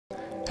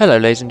Hello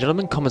ladies and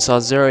gentlemen,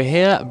 Commissar Zero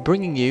here,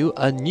 bringing you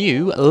a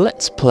new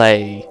Let's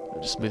Play.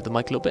 I'll just move the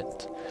mic a little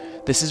bit.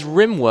 This is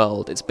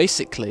RimWorld. It's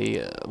basically,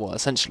 well,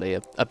 essentially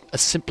a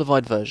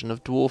simplified version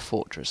of Dwarf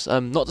Fortress.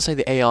 Not to say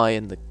the AI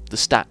and the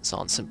stats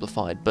aren't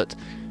simplified, but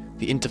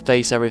the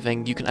interface,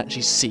 everything, you can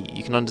actually see,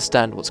 you can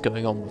understand what's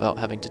going on without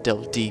having to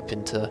delve deep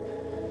into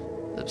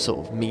the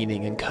sort of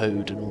meaning and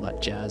code and all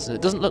that jazz. And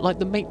it doesn't look like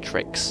the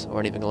Matrix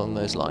or anything along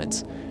those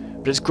lines,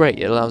 but it's great.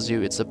 It allows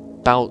you, it's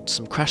about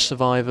some crash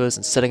survivors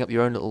and setting up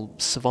your own little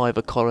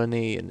survivor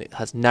colony, and it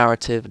has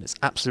narrative, and it's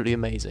absolutely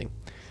amazing.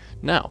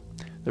 Now,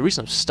 the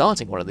reason I'm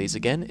starting one of these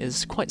again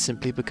is quite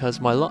simply because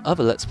my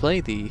other Let's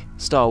Play, the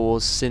Star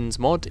Wars Sins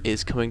mod,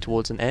 is coming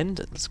towards an end.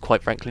 It's,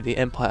 quite frankly, the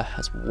Empire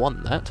has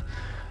won that.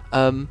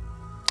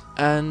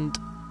 And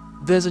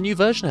there's a new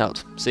version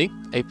out. See?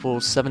 April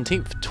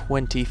 17th,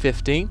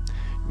 2015.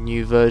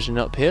 New version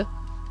up here.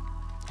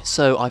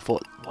 So I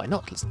thought, why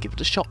not? Let's give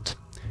it a shot.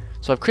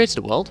 So I've created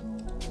a world.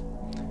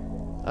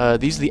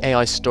 These are the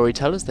AI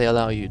storytellers. They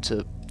allow you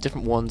to...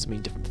 different ones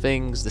mean different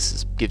things.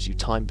 This gives you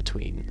time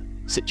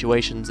between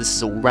situations. This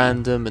is all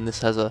random, and this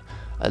has a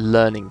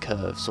learning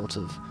curve, sort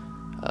of.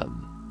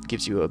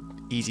 Gives you a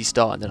easy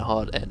start and then a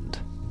hard end.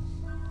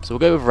 So we'll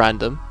go with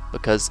random,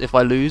 because if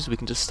I lose, we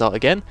can just start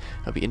again.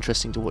 It'll be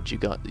interesting to watch you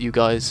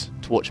guys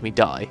to watch me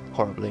die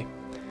horribly.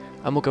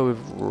 And we'll go with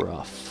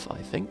rough, I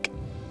think.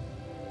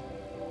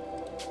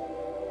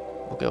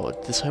 We'll go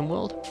with this home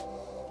world.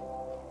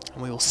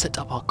 And we will set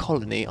up our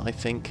colony, I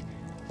think,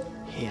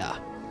 here.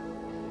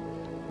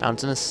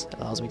 Mountainous,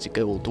 allows me to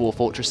go all Dwarf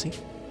Fortressy.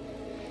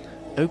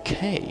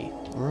 Okay,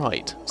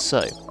 right,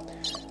 so,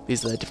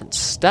 these are their different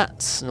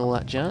stats and all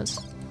that jazz.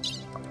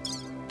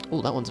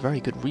 Oh, that one's very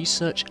good.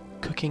 Research,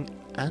 cooking,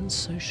 and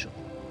social.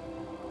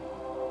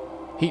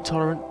 Heat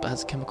tolerant, but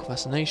has chemical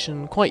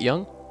fascination. Quite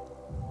young.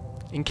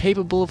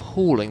 Incapable of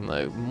hauling,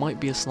 though. Might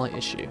be a slight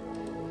issue.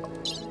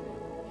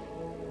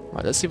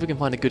 Right, let's see if we can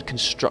find a good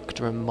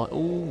constructor in my...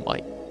 Oh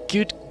my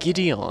good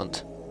giddy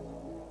aunt.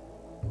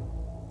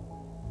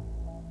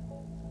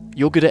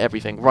 You're good at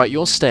everything. Right,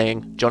 you're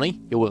staying. Johnny,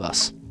 you're with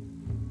us.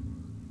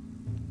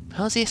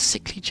 How's he a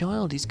sickly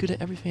child? He's good at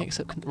everything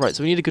except... Right,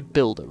 so we need a good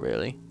builder,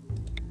 really.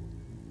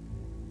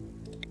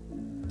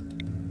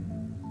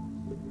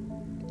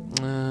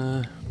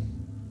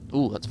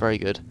 Ooh, that's very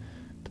good.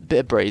 A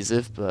bit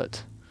abrasive,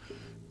 but...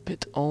 a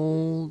bit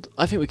old.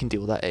 I think we can deal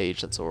with that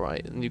age, that's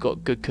alright. And you've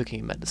got good cooking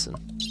and medicine.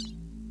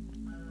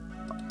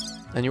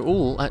 And you're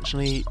all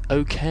actually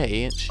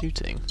okay at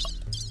shooting.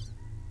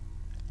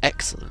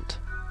 Excellent.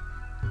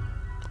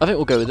 I think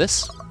we'll go with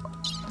this.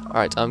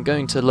 Alright, I'm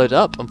going to load it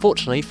up.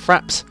 Unfortunately,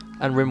 Fraps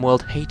and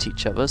RimWorld hate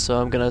each other,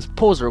 so I'm going to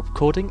pause the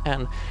recording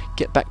and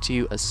get back to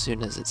you as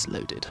soon as it's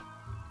loaded.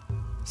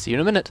 See you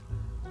in a minute.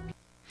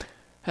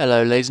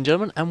 Hello, ladies and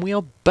gentlemen, and we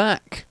are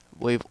back.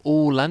 We've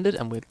all landed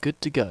and we're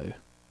good to go.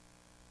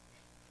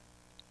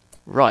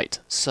 Right,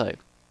 so, let's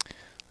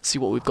see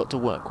what we've got to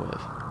work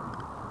with.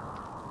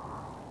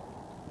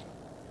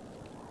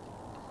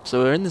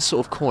 So we're in this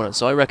sort of corner,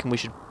 so I reckon we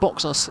should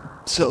box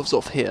ourselves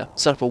off here,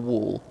 set up a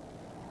wall.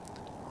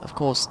 Of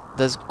course,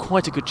 there's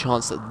quite a good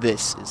chance that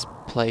this is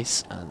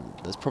place, and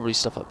there's probably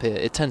stuff up here.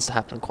 It tends to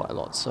happen quite a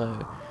lot,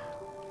 so...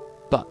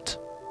 But,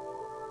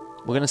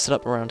 we're going to set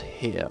up around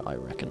here, I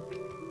reckon.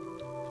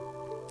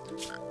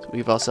 So we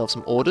give ourselves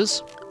some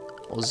orders,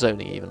 or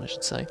zoning even, I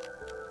should say.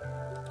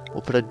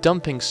 We'll put a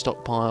dumping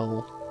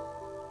stockpile,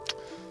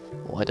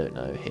 oh, I don't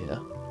know, here.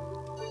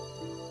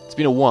 It's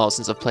been a while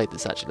since I've played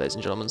this, actually, ladies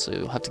and gentlemen, so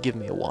you'll have to give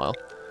me a while.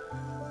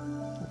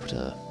 We'll put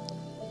a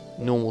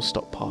normal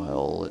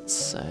stockpile, let's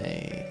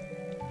say,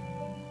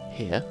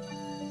 here.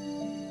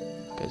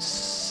 Goes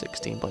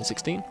 16 by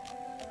 16.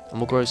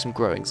 And we'll grow some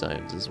growing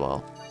zones as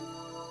well.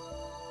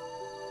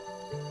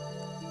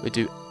 We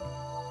do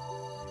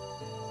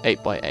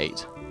 8 by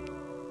 8.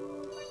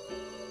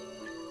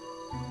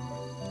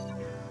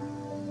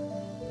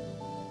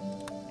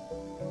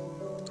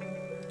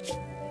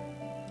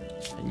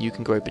 You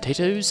can grow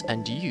potatoes,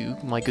 and you,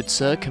 my good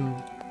sir,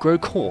 can grow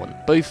corn,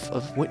 both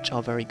of which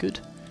are very good.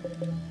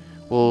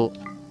 Well,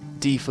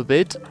 D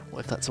forbid,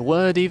 if that's a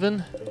word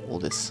even, all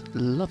this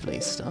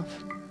lovely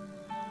stuff.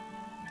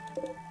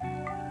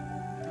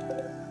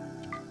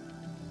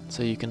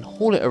 So you can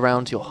haul it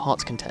around to your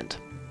heart's content.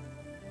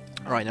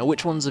 Alright, now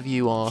which ones of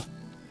you are...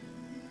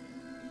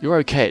 You're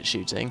okay at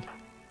shooting.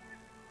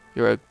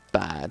 You're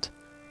bad.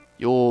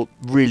 You're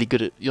really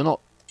good at... You're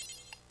not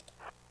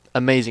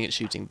amazing at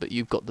shooting, but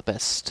you've got the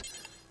best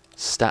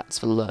stats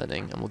for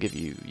learning, and we'll give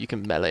you... You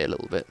can melee a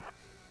little bit.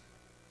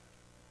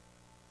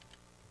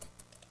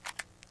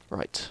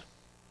 Right.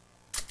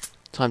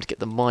 Time to get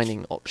the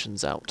mining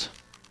options out.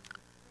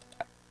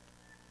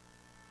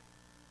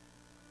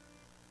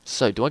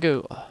 So, do I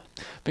go... I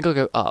think I'll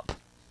go up.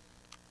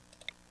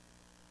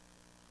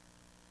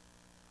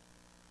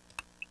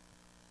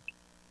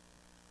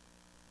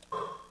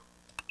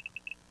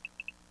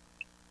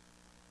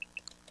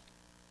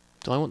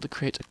 Do I want to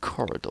create a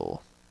corridor?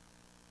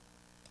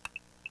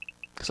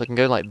 Because I can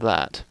go like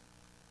that.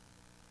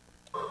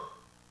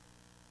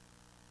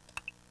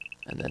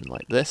 and then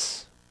like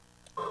this.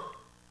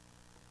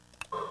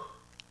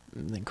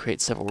 And then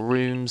create several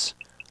rooms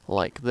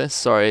like this.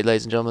 Sorry,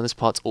 ladies and gentlemen, this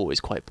part's always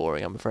quite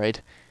boring, I'm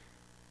afraid.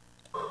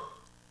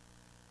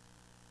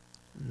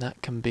 And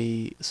that can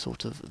be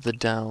sort of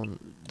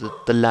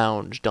the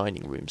lounge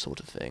dining room sort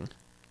of thing.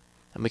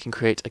 And we can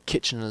create a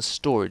kitchen and a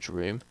storage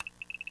room.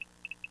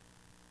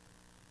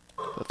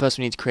 But first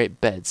we need to create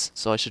beds,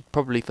 so I should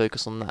probably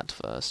focus on that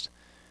first.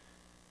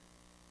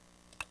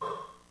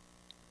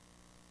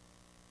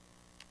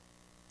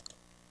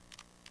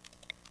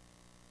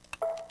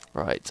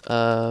 Right,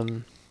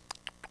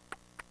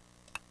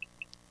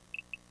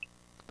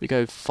 we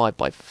go 5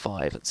 by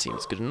 5, that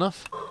seems good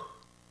enough.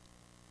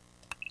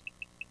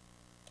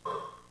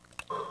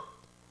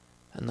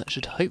 And that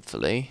should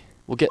hopefully...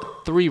 We'll get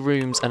 3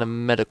 rooms and a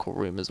medical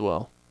room as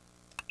well.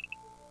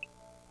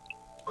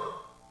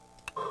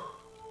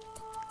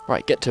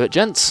 Right, get to it,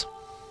 gents.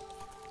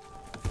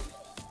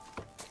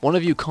 One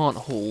of you can't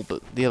haul,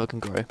 but the other can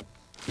grow.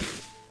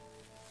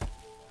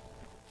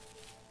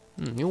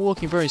 You're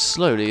walking very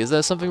slowly. Is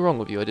there something wrong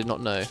with you I did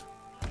not know?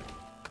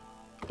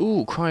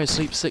 Ooh,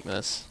 cryo-sleep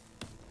sickness.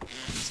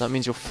 So that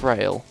means you're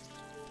frail.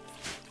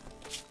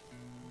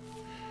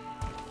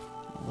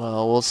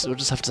 Well, we'll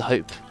just have to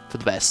hope for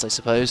the best, I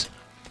suppose.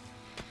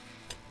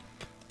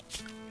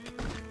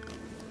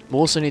 We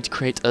also need to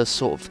create a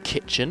sort of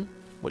kitchen,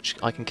 which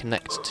I can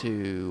connect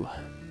to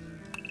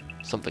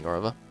something or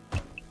other.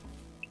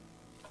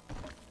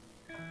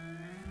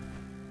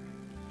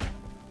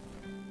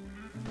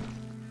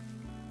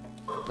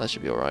 That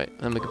should be alright. And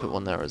then we can put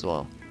one there as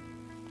well.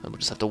 And we'll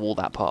just have to wall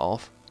that part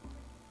off.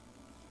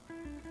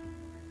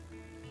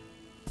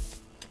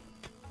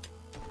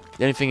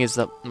 The only thing is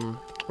that...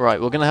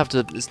 right, we're going to have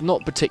to... It's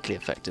not particularly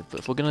effective,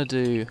 but if we're going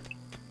to do...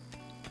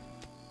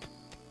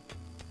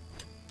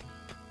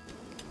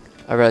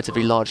 a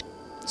relatively large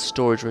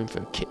storage room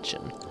for a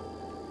kitchen.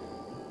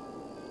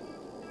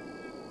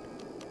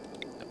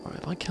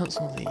 Alright, if I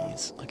cancel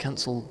these, I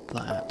cancel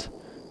that,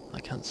 I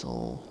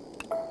cancel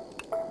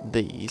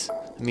these,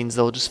 it means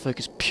they'll just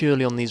focus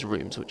purely on these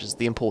rooms, which is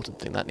the important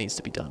thing that needs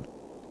to be done.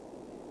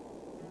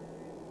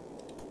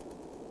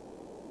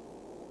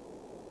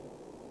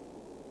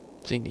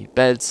 So you need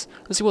beds.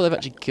 Let's see what they've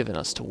actually given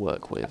us to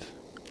work with.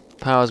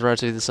 Power's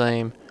relatively the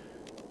same.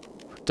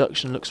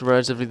 Production looks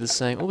relatively the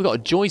same. Oh, we've got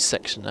a joy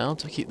section now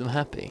to keep them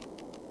happy.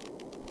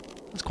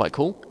 That's quite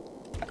cool.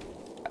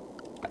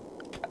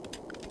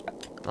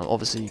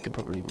 Obviously, you can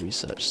probably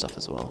research stuff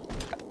as well.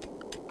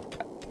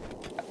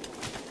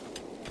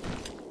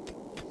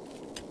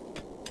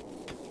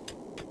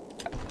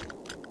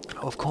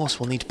 Oh, of course,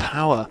 we'll need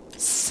power.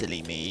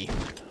 Silly me.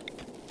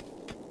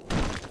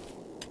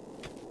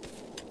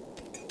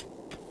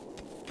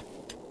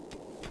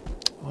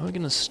 Where are we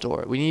going to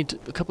store it? We need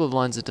a couple of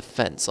lines of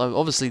defense.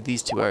 Obviously,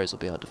 these 2 areas will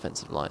be our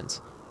defensive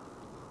lines.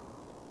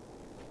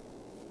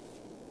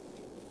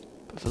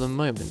 But for the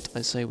moment,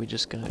 I say we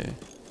just go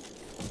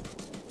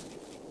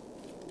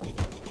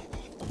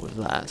with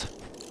that.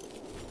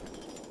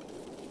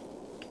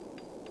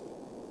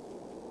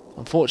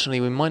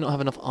 Unfortunately, we might not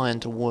have enough iron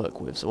to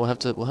work with, so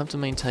we'll have to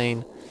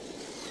maintain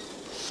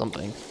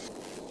something.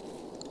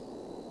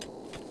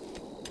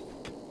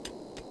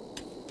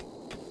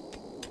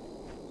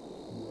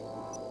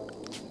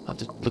 I have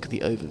to look at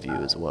the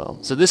overview as well.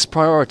 So this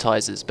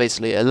prioritizes,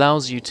 basically, it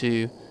allows you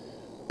to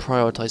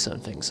prioritize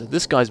certain things. So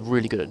this guy's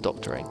really good at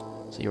doctoring,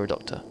 so you're a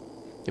doctor.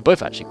 You're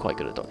both actually quite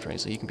good at doctoring,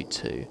 so you can be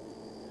 2.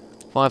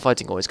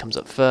 Firefighting always comes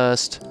up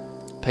first.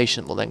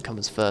 Patient will then come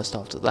as first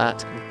after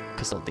that,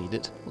 because they'll need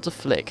it. What's a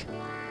flick?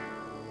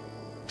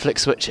 Flick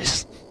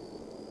switches.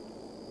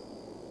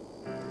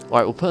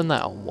 Alright, we'll put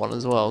that on 1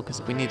 as well, because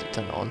if we need to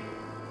turn it on,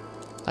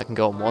 that can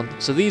go on 1.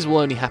 So these will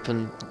only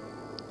happen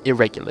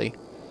irregularly.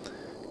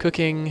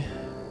 Cooking,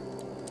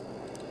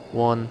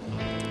 1.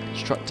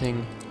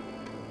 Constructing,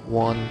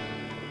 1.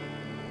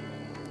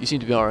 You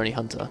seem to be our only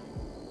hunter.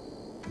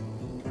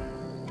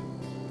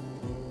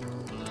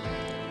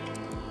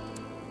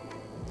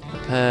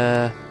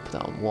 Repair, put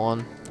that on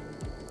 1.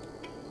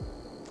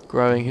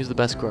 Growing, who's the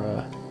best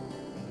grower?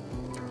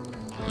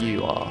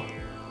 You are.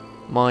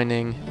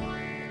 Mining.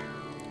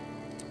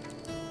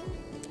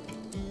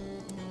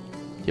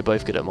 You're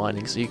both good at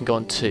mining, so you can go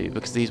on 2,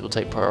 because these will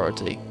take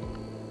priority.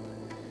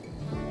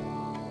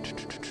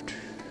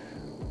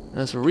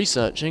 As for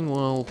researching,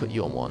 we'll put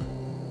you on 1.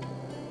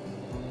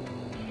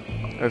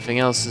 Everything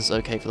else is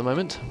okay for the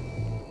moment.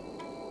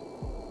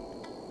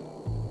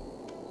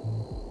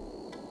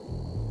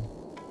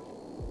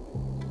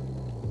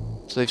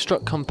 So they've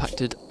struck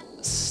compacted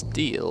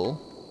steel.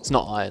 It's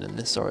not iron in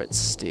this, sorry, it's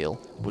steel,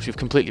 which we've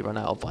completely run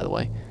out of, by the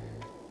way.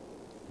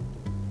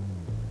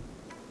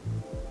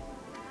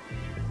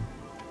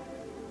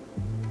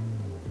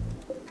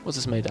 What's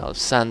this made out of?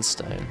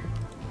 Sandstone.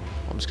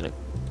 I'm just gonna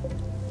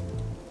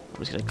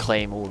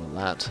claim all of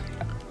that,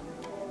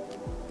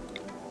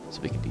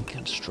 so we can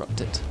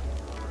deconstruct it.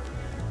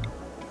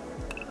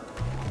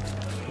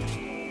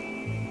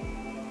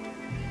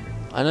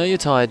 I know you're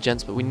tired,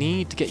 gents, but we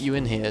need to get you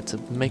in here to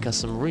make us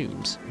some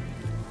rooms.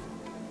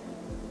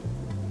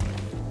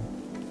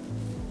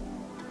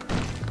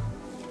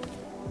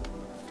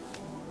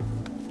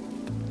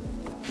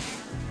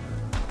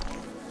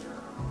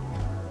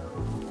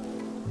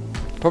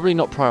 Probably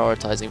not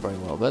prioritising very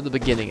well, but at the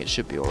beginning it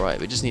should be alright.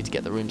 We just need to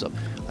get the rooms up.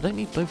 I don't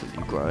need both of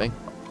you growing.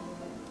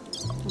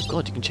 Oh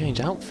god, you can change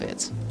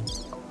outfits.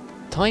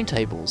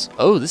 Timetables.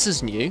 Oh, this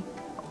is new.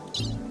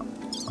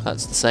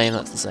 That's the same,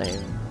 that's the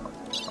same.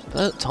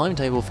 That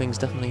timetable thing's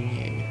definitely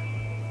new.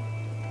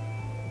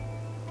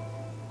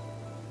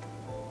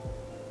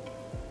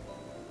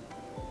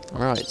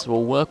 Alright, so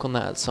we'll work on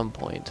that at some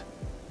point.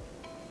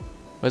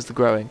 Where's the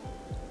growing?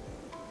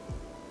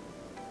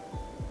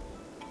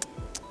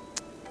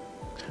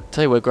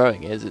 Tell you where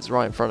growing is, it's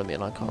right in front of me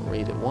and I can't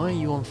read it. Why are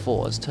you on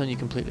 4? Let's turn you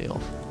completely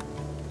off.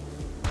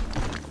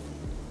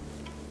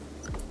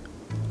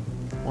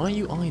 Why are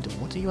you idle?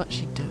 What are you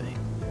actually doing?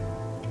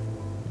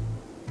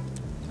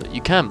 But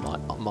you can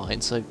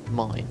mine, so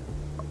mine.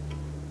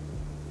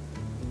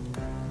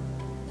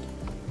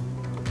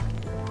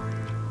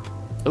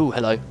 Oh,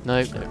 hello.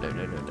 No, no, no,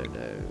 no, no, no,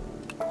 no.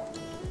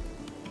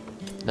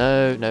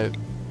 No, no.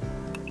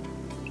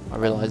 I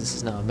realise this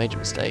is now a major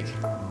mistake.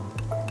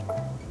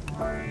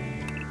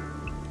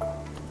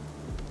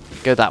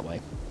 Go that way.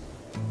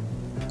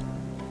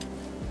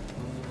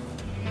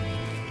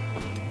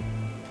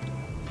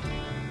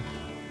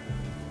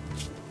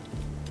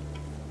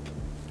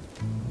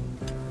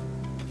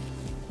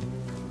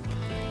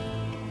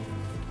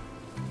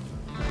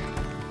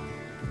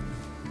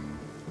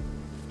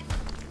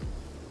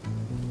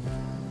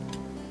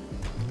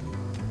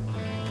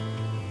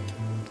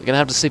 We're going to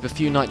have to sleep a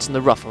few nights in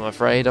the rough, I'm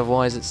afraid,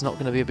 otherwise it's not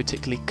going to be a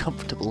particularly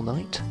comfortable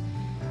night.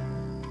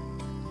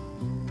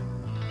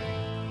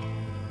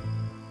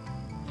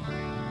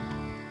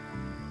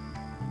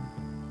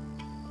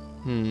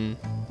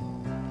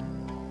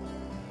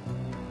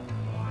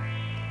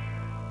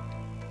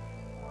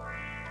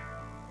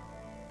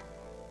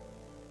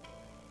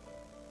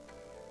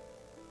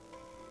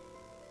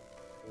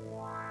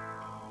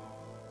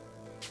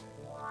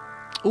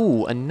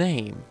 Ooh, a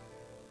name.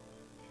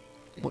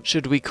 What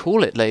should we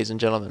call it, ladies and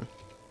gentlemen?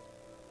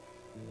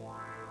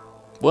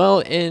 Well,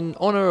 in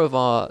honour of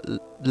our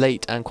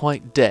late and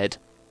quite dead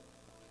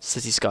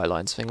city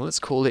skylines thing, let's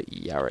call it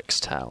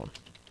Yarrickstown.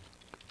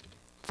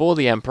 For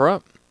the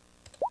Emperor.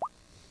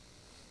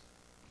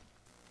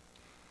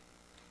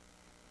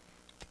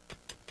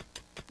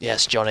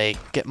 Yes, Johnny,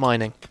 get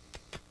mining.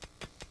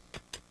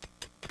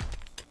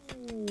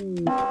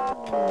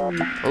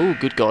 Oh,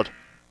 good God.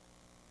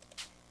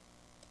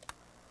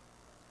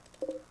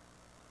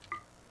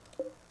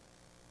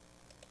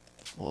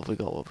 What have we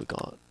got? What have we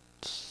got?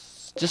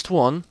 Just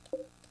one.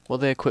 What are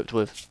they equipped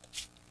with?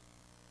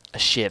 A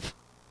shiv.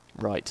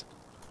 Right.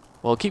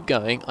 Well, keep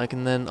going.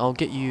 I'll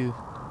get you...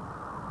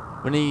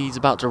 When he's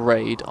about to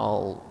raid,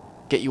 I'll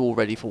get you all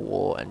ready for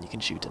war and you can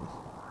shoot him.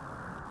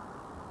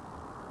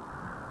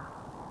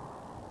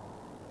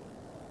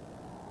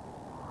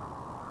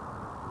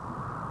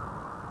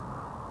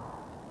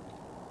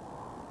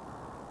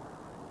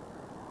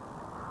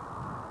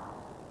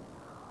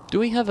 Do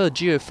we have a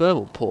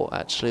geothermal port,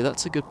 actually?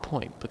 That's a good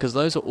point, because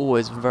those are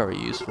always very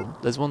useful.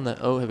 There's one there.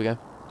 Oh, here we go.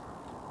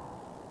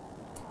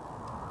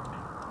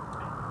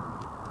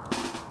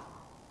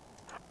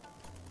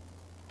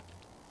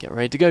 Get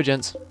ready to go,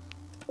 gents.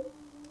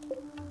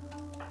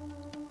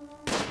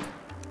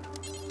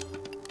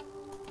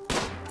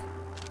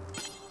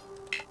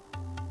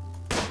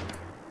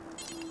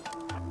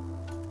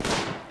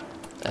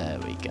 There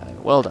we go.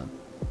 Well done.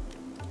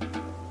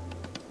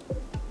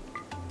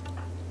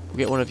 We'll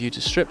get one of you to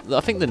strip.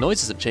 I think the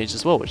noises have changed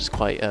as well, which is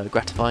quite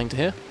gratifying to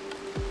hear.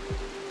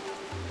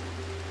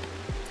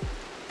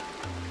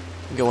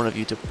 We'll get one of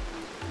you to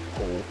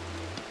haul.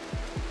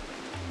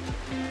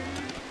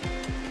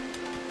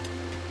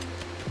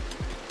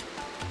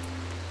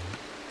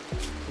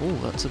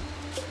 Oh,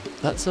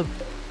 that's a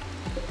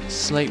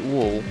slate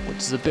wall, which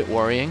is a bit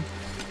worrying.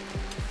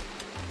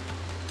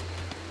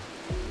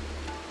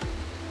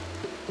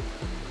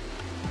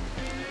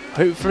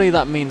 Hopefully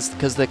that means,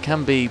 because there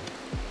can be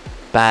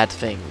bad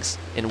things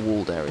in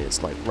walled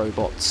areas, like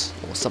robots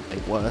or something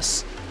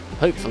worse.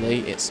 Hopefully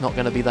it's not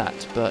going to be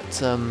that,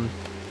 but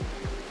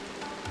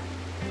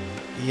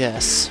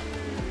yes.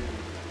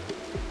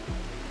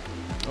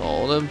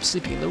 Oh, them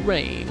sleeping in the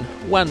rain.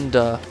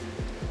 Wander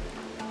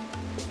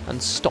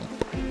and stomp.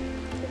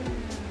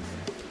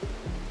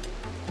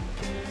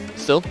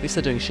 Still, at least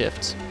they're doing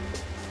shifts.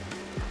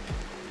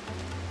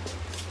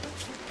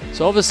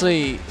 So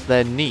obviously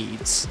their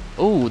needs...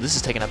 Oh, this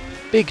is taking a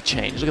big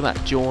change. Look at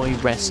that. Joy,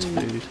 rest,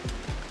 food.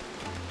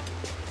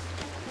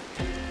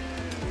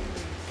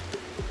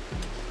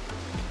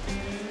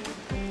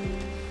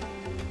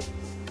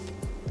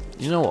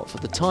 You know what? For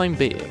the time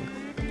being...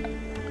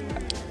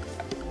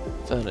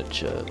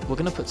 Furniture. We're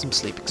going to put some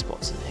sleeping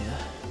spots in here.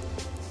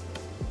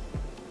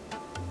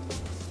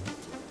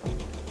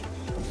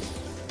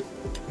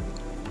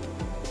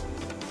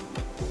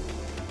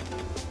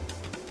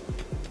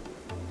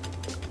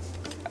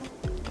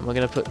 And we're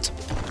going to put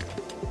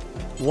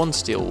one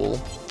steel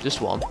wall,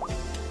 just one,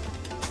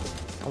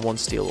 and one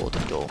steel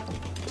walled door,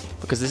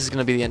 because this is going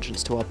to be the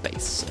entrance to our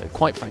base, so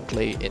quite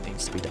frankly, it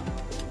needs to be done.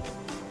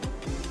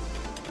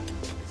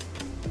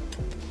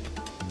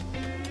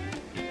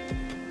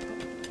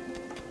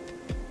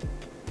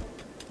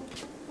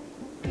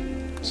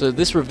 So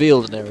this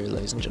revealed an area,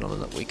 ladies and gentlemen,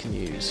 that we can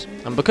use.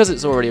 And because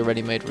it's already a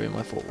ready-made room,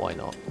 I thought, why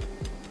not?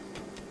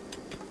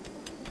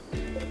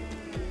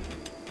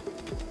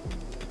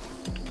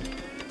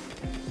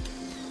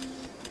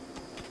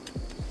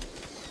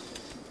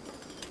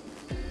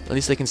 At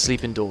least they can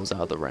sleep indoors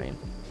out of the rain.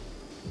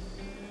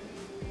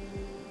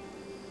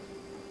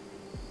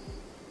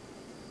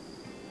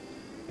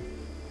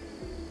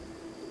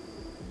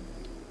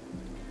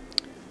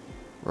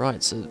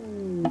 Right, so...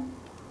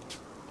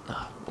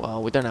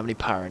 well, we don't have any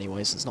power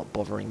anyway, so it's not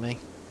bothering me.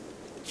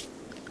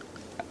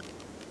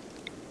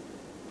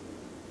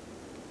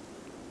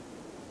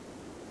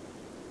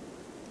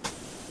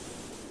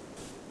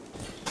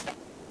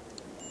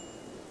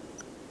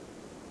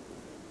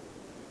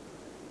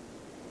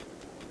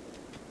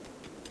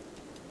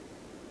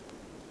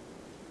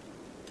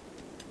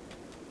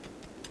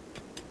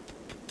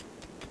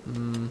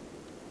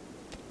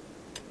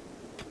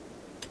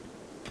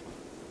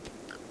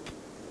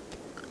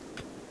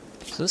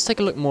 So let's take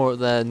a look more at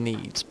their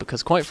needs,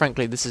 because quite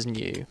frankly this is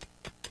new.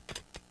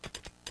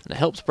 And it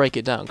helps break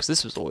it down, because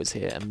this was always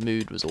here, and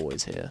mood was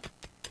always here.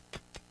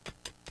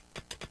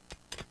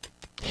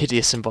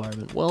 Hideous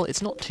environment. Well,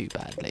 it's not too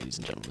bad, ladies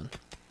and gentlemen.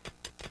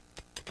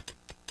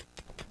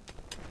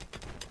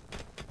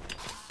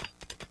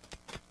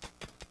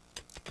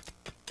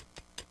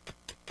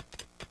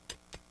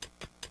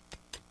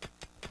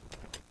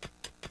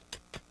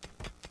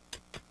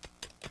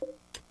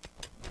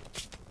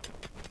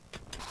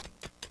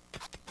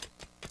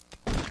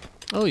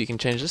 Oh, you can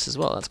change this as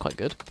well, that's quite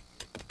good.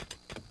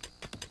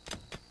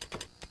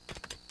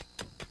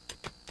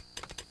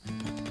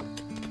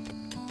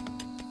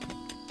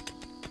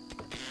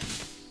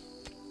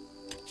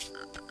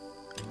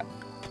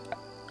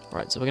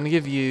 Right, so we're going to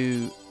give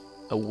you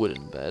a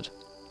wooden bed.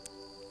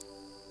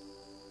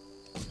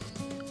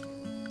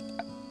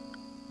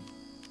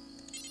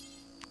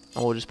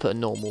 And we'll just put a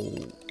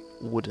normal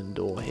wooden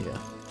door here.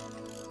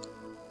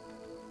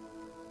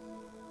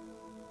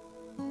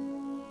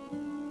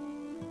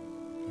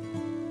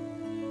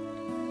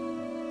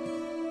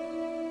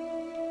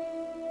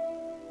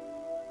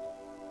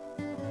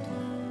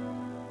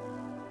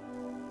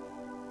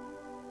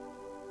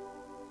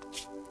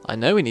 I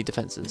know we need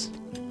defences,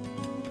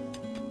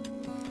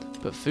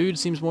 but food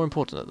seems more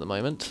important at the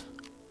moment.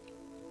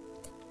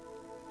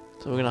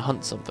 So we're going to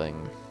hunt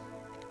something.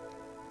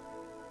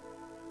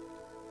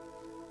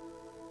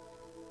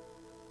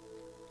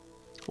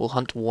 We'll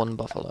hunt one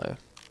buffalo.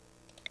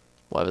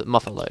 Whatever,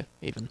 muffalo,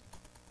 even.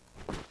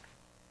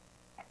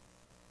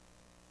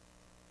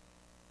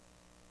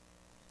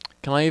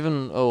 Can I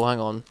even... oh, hang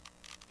on.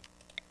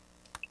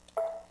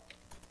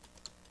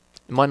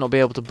 You might not be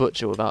able to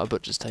butcher without a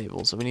butcher's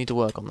table, so we need to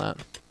work on that.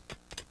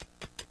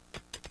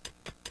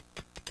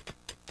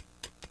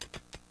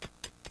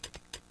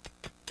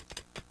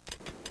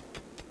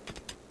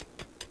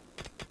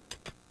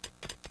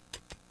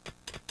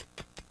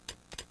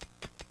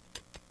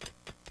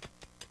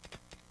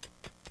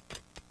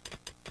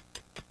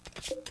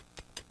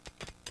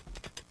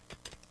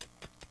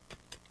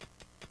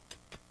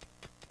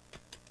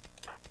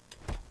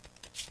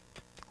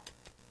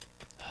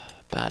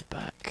 Bad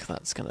back,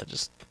 that's gonna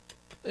just...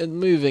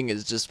 moving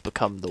has just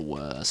become the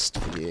worst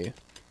for you.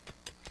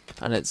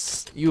 And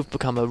you've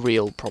become a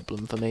real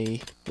problem for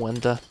me,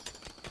 Wanda.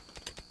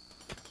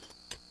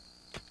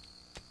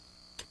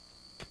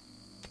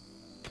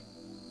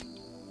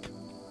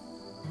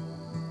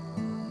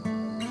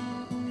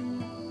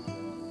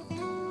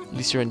 At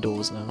least you're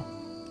indoors now.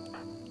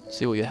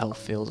 See what your health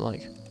feels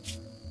like.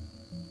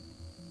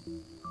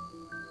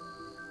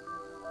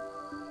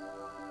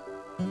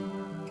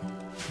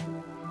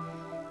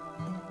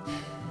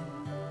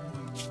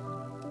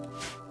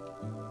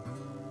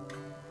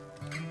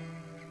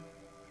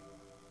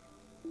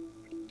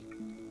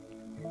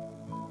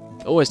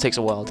 It always takes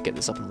a while to get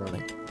this up and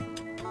running.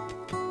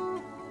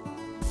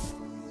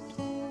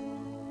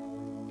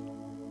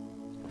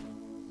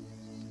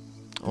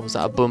 Or was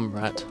that a boom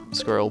rat?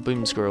 Squirrel,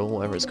 boom squirrel,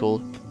 whatever it's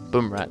called.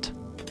 Boom rat.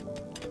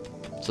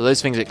 So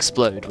those things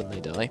explode when they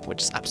die,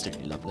 which is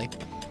absolutely lovely.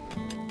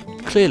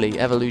 Clearly,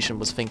 evolution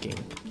was thinking.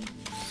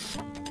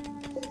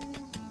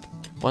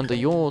 Wanda,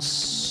 you're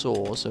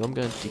sore, so I'm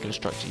going to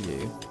deconstruct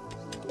you.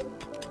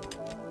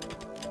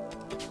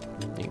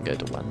 You can go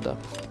to Wanda.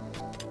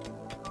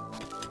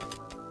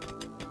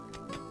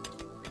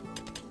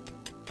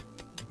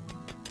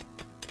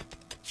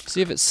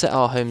 See if it's set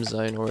our home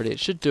zone already. It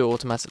should do it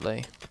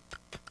automatically.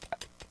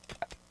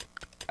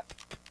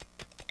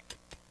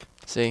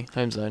 See,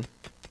 home zone.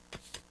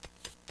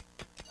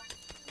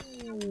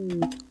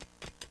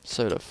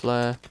 Solar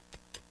flare.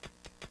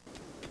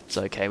 It's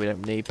okay, we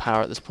don't need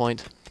power at this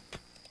point.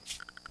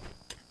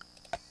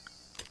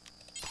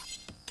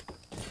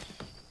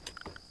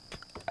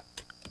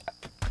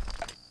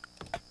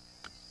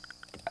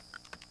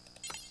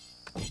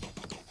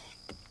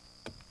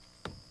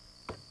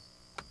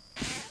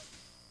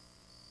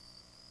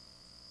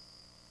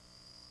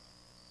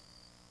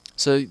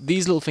 So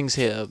these little things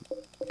here,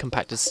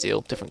 compacted steel,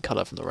 different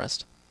colour from the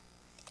rest.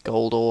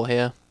 Gold ore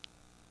here.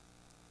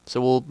 So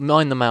we'll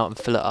mine them out and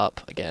fill it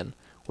up again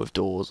with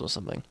doors or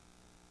something.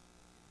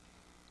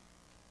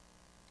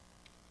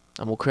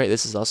 And we'll create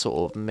this as our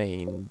sort of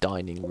main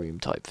dining room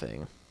type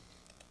thing.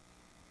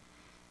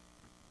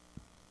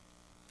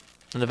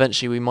 And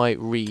eventually we might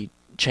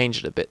change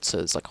it a bit so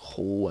it's like a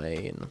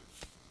hallway and...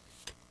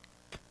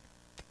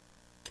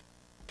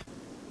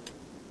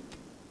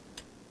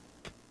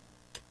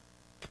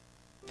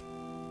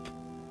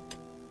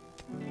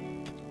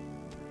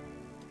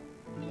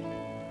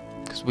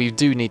 we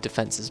do need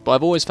defences, but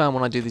I've always found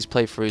when I do these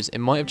playthroughs, it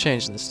might have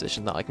changed in this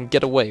edition, that I can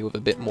get away with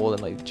a bit more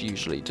than I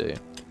usually do.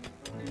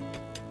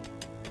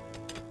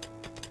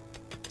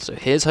 So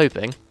here's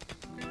hoping.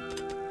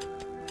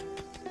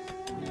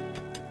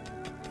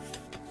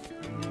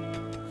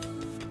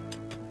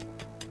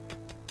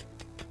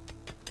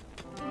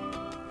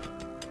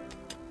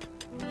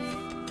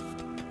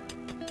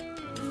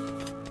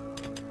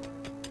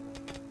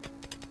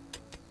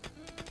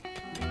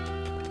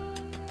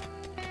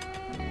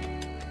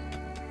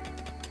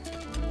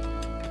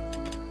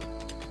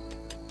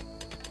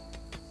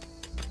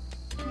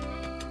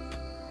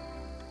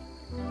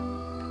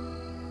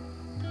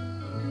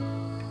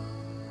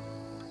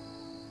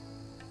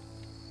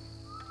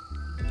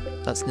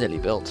 That's nearly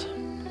built.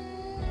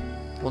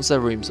 Once their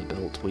rooms are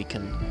built, we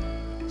can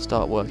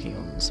start working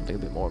on something a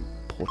bit more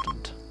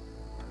important.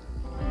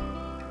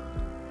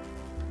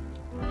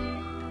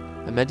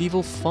 A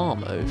medieval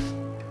farm oath.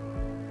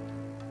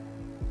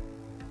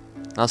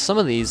 Now some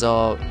of these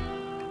are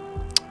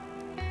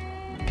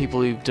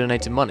people who've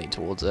donated money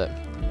towards it.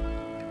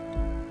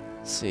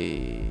 Let's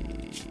see.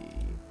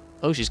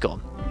 Oh, she's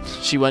gone.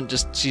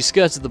 She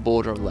skirted the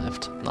border and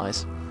left.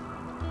 Nice.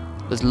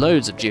 There's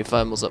loads of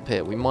geothermals up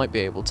here. We might be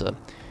able to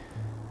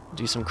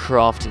do some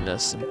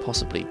craftiness and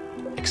possibly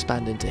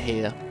expand into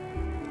here.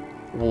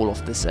 Wall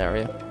off this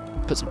area.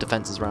 Put some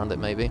defences around it,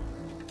 maybe.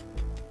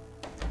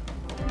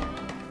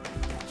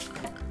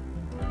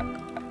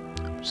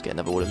 Just get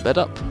another wooden bed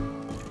up.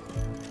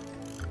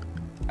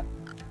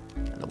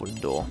 And a wooden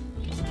door.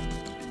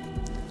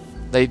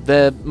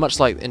 They're much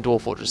like in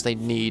Dwarf Fortress, they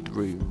need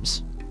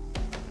rooms.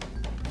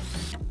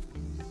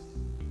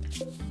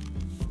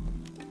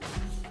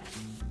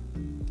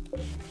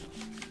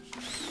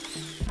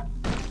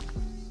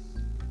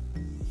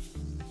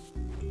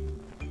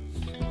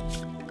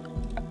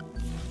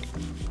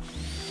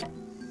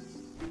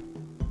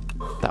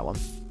 That one.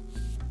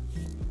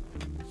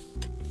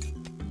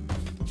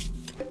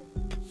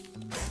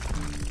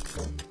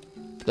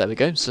 There we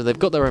go, so they've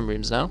got their own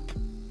rooms now.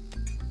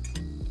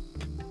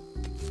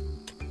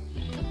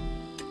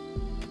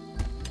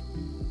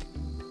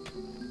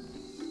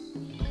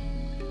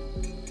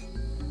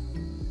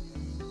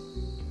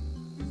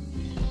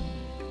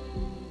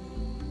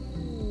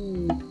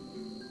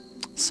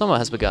 Summer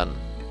has begun,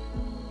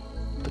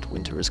 but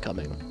winter is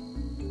coming.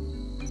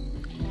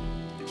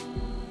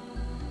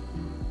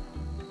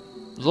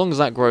 As long as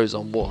that grows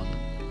on one,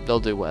 they'll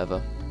do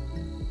whatever.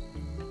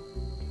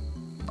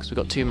 Because we've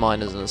got 2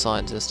 miners and a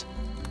scientist.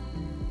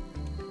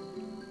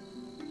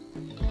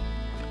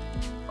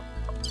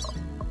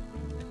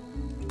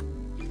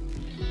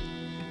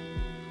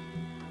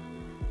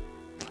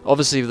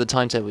 Obviously with the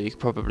timetable you could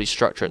probably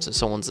structure it so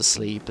someone's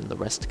asleep and the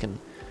rest can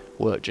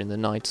work during the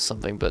night or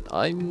something, but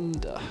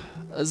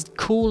as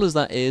cool as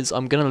that is,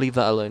 I'm going to leave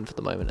that alone for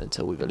the moment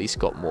until we've at least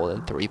got more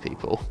than 3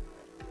 people.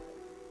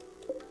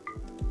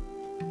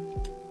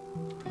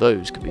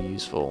 Those could be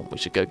useful. We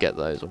should go get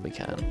those when we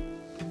can.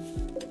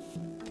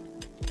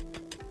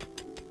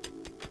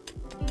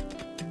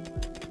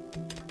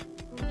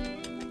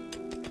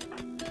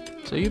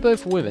 So you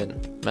both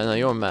women? Man, no,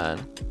 you're a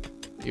man.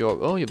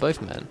 Oh, you're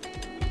both men.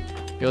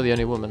 You're the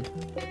only woman.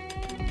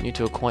 You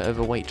two are quite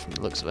overweight from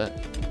the looks of it.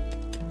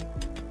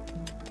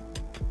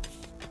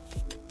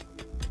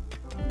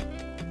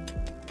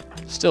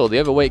 Still, the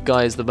overweight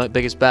guy is the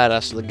biggest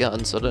badass with a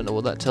gun, so I don't know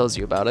what that tells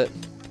you about it.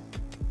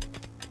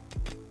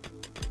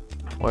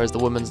 Whereas the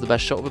woman's the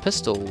best shot with a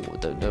pistol. I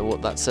don't know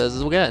what that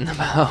says again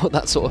about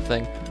that sort of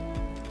thing.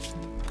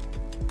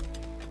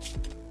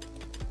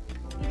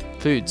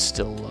 Food's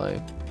still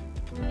low.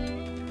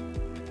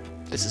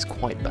 This is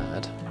quite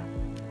bad.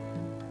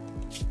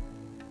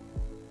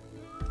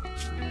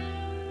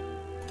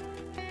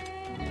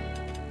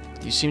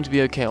 You seem to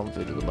be okay on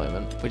food at the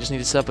moment. We just need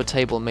to set up a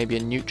table and maybe a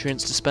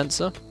nutrients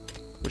dispenser,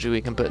 which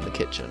we can put in the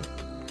kitchen.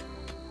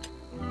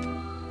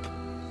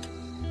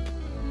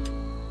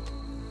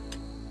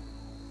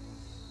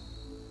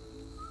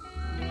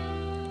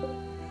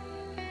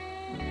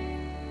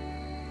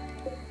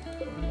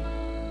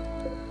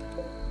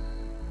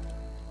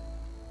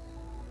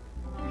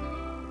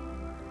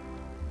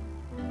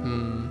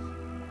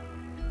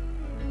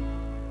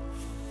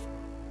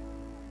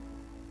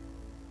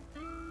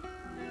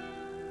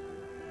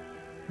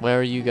 Where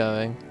are you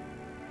going?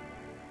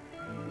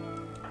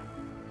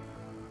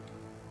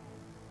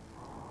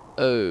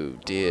 Oh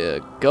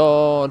dear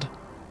God.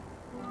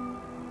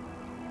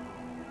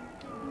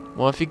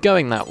 Well, if you're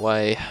going that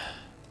way,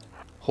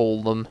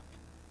 haul them.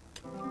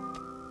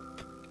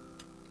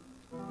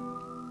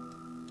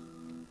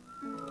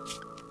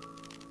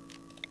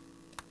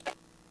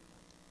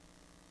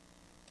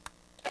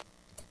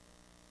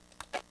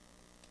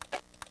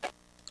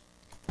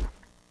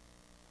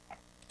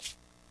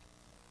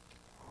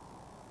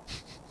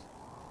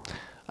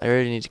 I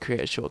really need to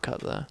create a shortcut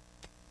there.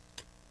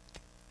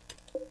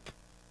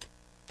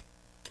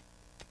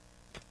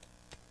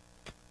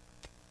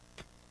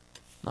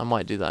 I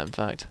might do that, in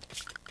fact.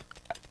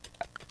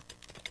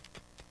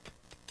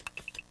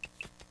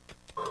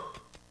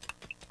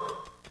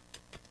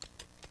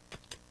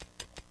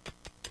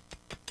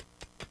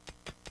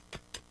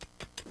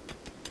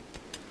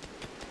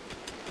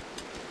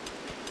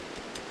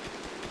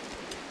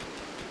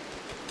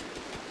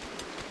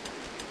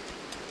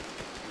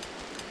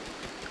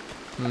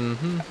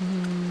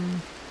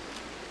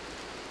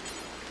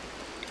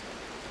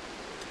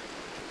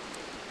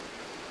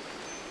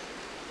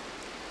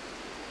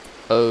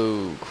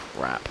 Oh,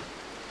 crap.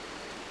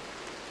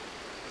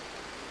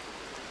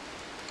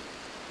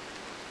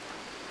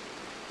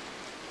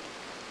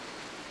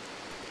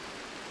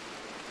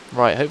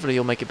 Right, hopefully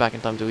you'll make it back in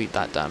time to eat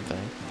that damn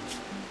thing.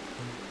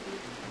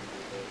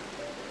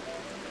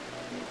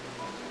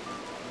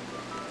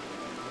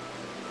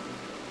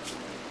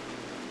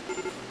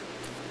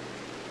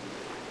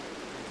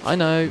 I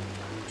know.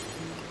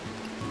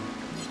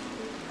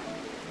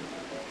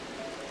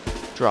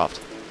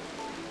 Draft.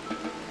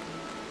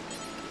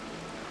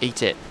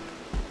 Eat it.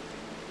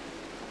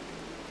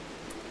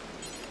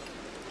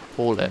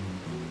 Haul it.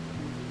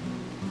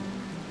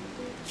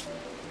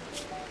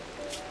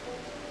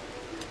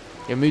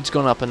 Your mood's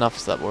gone up enough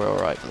so that we're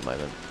alright for the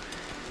moment.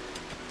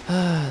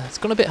 It's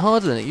gone a bit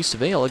harder than it used to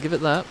be, I'll give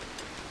it that.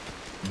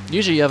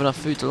 Usually you have enough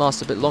food to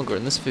last a bit longer,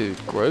 and this food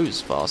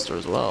grows faster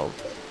as well.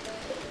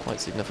 Quite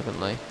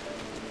significantly.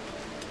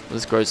 Well,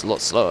 this grows a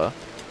lot slower.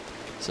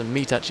 So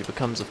meat actually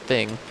becomes a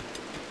thing.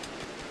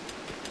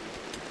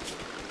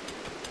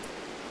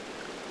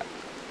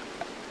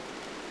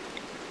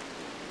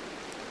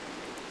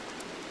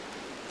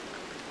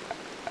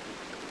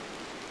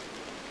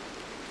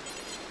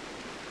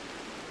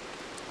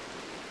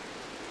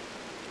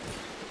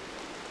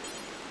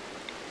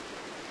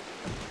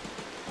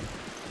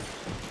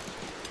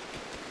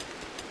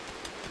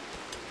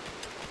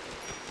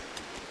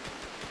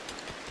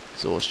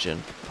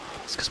 Exhaustion.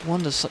 It's because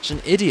Wanda's such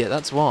an idiot,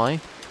 that's why.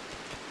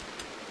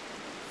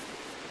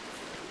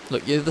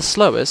 Look, you're the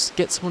slowest.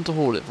 Get someone to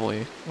haul it for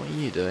you. What are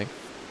you doing?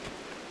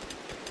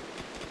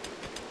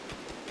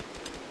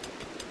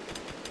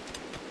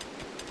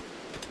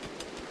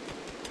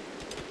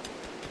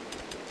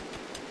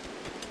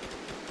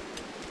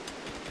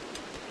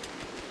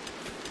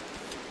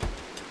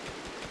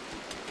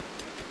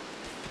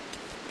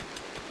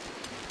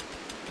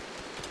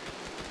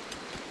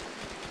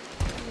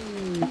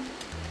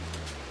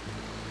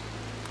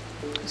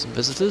 Some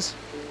visitors.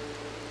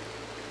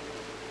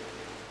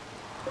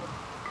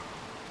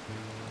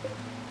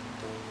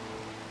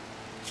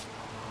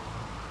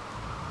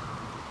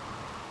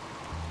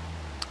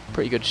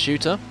 Pretty good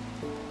shooter.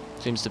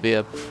 Seems to be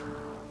a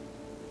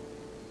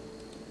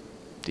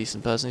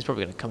decent person. He's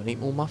probably going to come and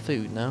eat all my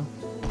food now.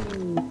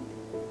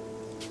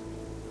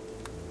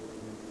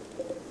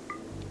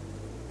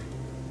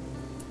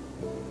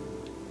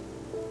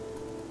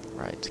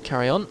 Right,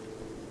 carry on.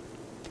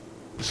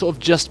 We're sort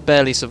of just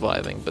barely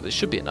surviving, but it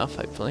should be enough,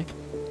 hopefully.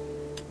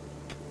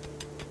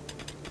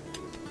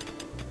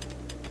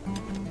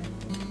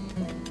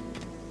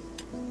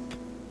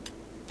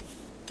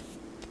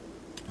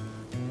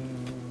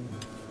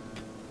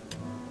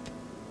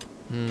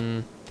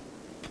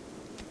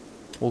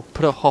 We'll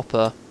put a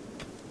hopper.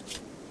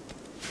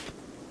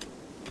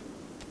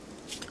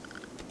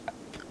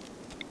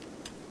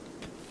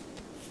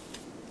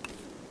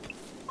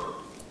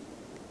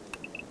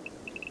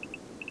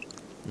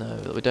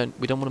 No, we don't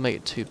want to make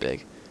it too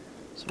big.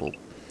 So we'll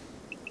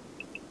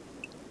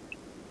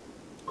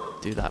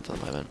do that for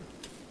the moment.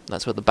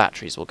 That's where the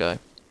batteries will go.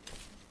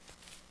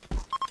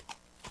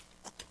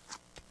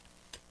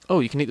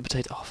 Oh, you can eat the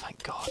potato. Oh,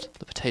 thank God.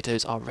 The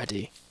potatoes are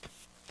ready.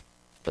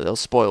 But they'll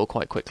spoil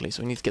quite quickly,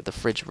 so we need to get the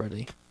fridge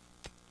ready.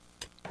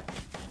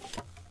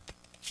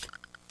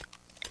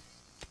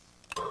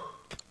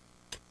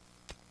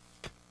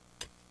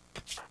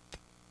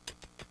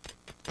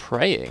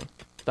 Praying?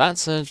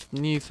 That's a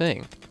new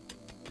thing.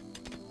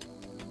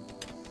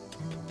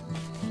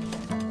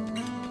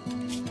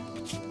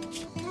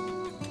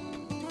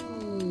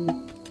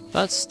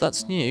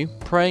 That's new.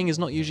 Praying is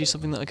not usually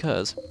something that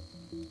occurs.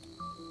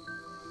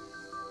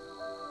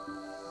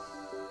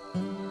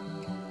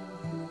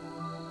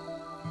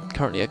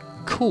 Currently a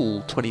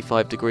cool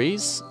 25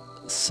 degrees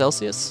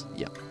Celsius.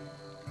 Yeah.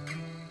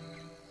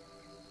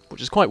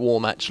 Which is quite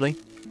warm, actually.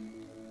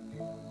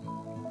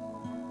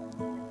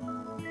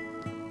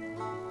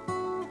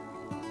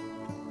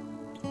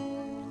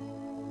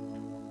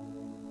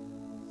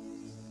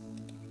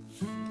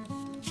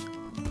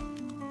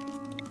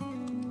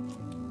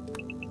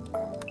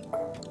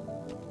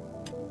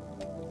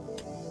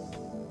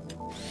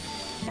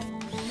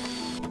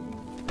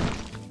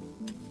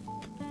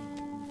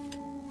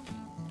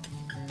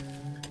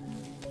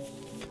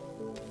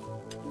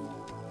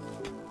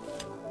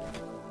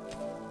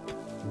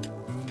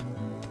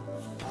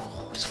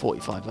 It's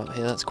 45 up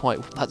here.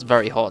 That's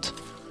very hot.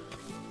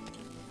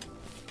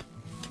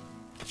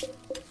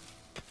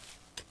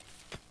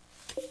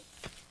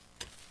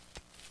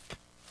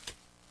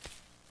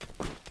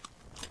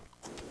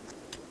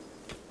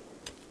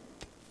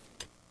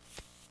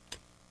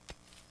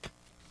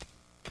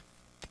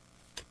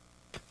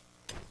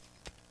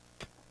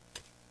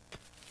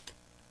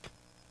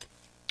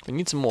 We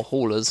need some more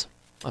haulers.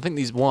 I think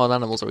these wild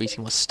animals are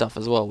eating my stuff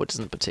as well, which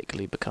isn't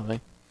particularly becoming.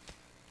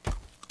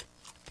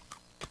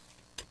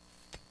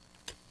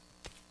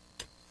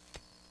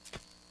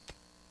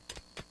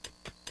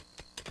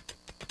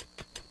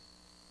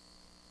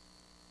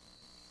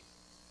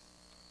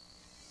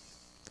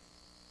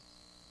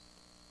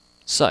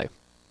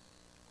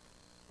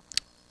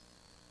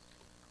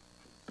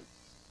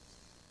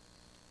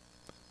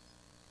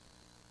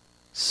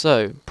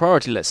 So,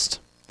 priority list.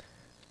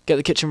 Get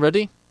the kitchen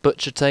ready,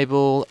 butcher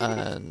table,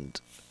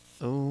 and...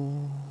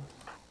 oh.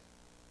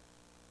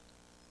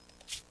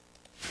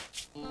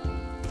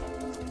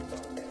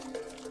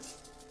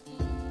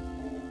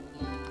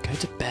 Go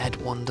to bed,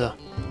 Wanda.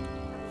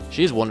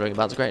 She is wandering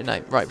about, it's a great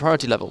name. Right,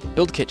 priority level.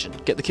 Build the kitchen.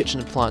 Get the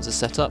kitchen appliances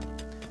set up.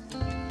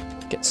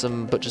 Get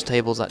some butcher's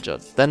tables at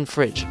Judd. Then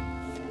fridge.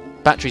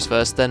 Batteries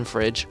first, then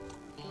fridge.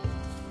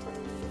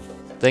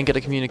 Then get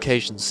a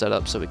communications set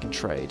up so we can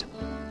trade.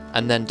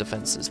 And then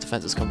defences.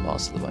 Defences come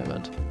last at the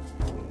moment.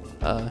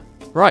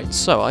 Right,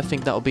 so I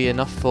think that'll be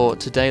enough for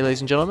today, ladies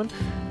and gentlemen.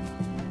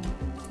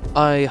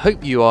 I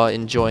hope you are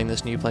enjoying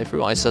this new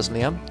playthrough. I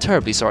certainly am.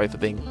 Terribly sorry for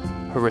being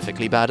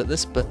horrifically bad at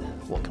this, but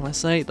what can I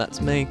say? That's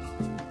me.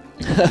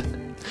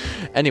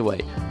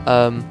 Anyway,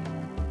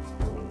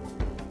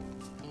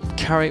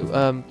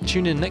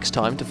 tune in next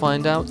time to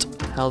find out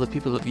how the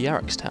people of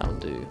Yarrickstown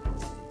do.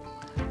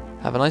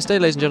 Have a nice day,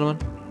 ladies and gentlemen.